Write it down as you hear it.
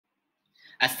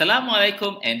Assalamu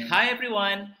alaikum and hi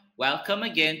everyone. Welcome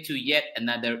again to yet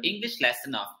another English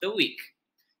lesson of the week.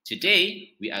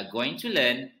 Today we are going to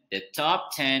learn the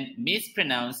top 10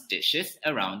 mispronounced dishes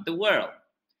around the world.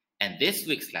 And this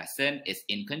week's lesson is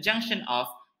in conjunction of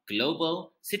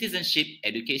Global Citizenship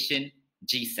Education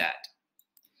GCED.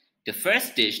 The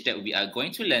first dish that we are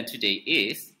going to learn today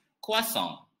is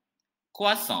croissant.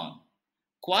 Croissant.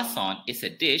 Croissant is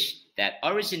a dish that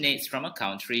originates from a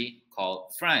country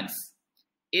called France.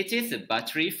 It is a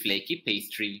buttery, flaky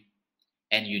pastry.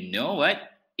 And you know what?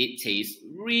 It tastes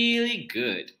really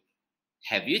good.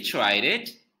 Have you tried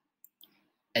it?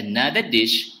 Another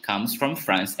dish comes from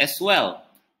France as well.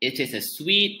 It is a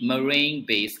sweet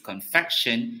meringue-based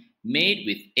confection made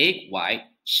with egg white,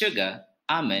 sugar,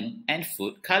 almond, and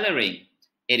food coloring.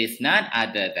 It is none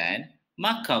other than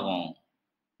macaron.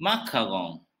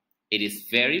 Macaron. It is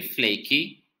very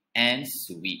flaky and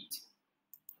sweet.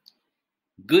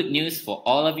 Good news for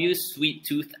all of you sweet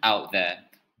tooth out there.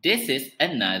 This is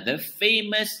another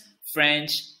famous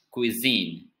French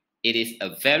cuisine. It is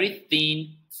a very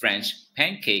thin French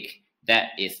pancake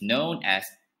that is known as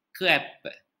crêpe.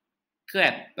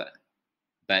 Crêpe.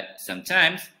 But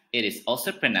sometimes it is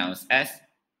also pronounced as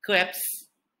crêpes.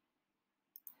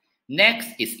 Next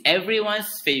is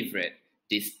everyone's favorite.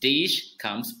 This dish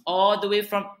comes all the way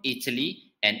from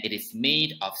Italy and it is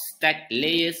made of stacked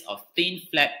layers of thin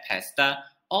flat pasta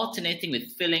alternating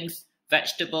with fillings,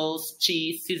 vegetables,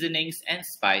 cheese, seasonings, and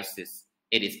spices.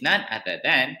 It is none other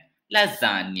than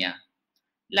lasagna.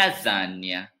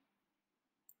 Lasagna.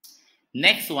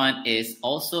 Next one is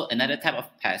also another type of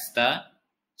pasta,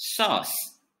 sauce.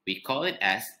 We call it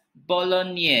as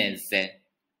bolognese.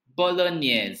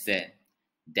 Bolognese.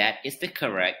 That is the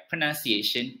correct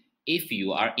pronunciation if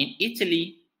you are in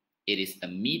Italy. It is a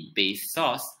meat-based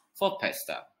sauce for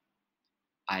pasta.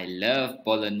 I love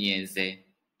bolognese.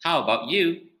 How about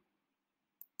you?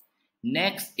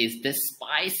 Next is the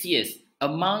spiciest,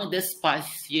 among the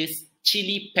spiciest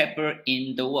chili pepper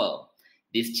in the world.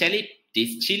 This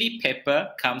chili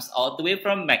pepper comes all the way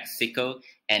from Mexico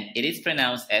and it is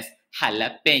pronounced as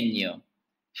jalapeno.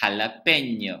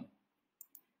 Jalapeno.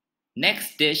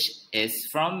 Next dish is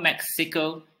from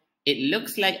Mexico. It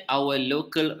looks like our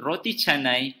local roti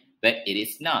canai, but it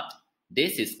is not.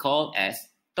 This is called as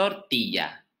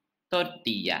tortilla.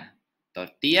 Tortilla.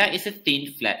 Tortilla is a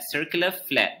thin, flat, circular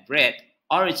flat bread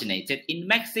originated in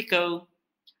Mexico.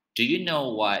 Do you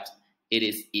know what it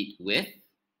is eaten with?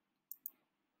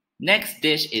 Next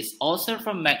dish is also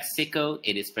from Mexico.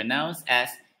 It is pronounced as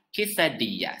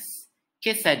quesadillas.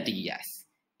 Quesadillas.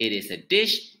 It is a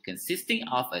dish consisting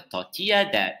of a tortilla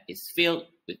that is filled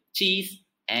with cheese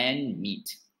and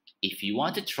meat. If you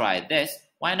want to try this,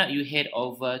 why not you head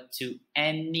over to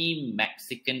any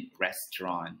Mexican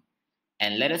restaurant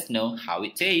and let us know how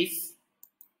it tastes.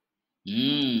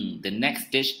 The next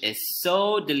dish is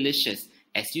so delicious.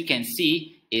 As you can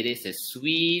see, it is a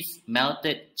Swiss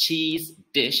melted cheese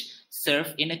dish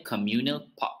served in a communal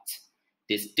pot.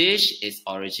 This dish is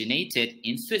originated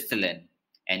in Switzerland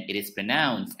and it is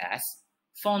pronounced as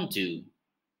fondue.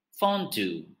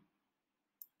 Fondue.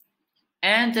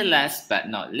 And the last but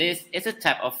not least is a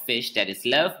type of fish that is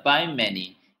loved by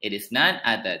many. It is none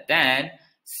other than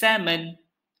salmon.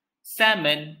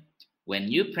 Salmon. When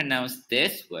you pronounce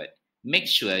this word, make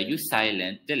sure you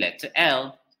silence the letter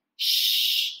L.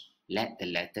 Shh, let the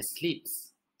letter sleep.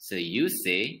 So you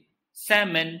say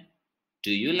salmon.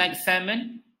 Do you like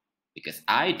salmon? Because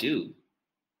I do.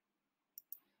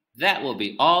 That will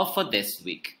be all for this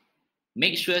week.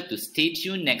 Make sure to stay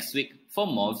tuned next week for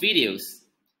more videos.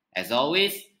 As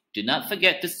always, do not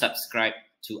forget to subscribe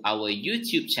to our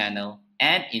YouTube channel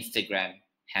and Instagram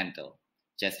handle.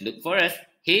 Just look for us,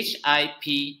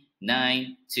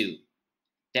 HIP92.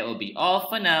 That will be all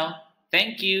for now.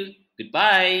 Thank you.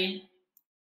 Goodbye.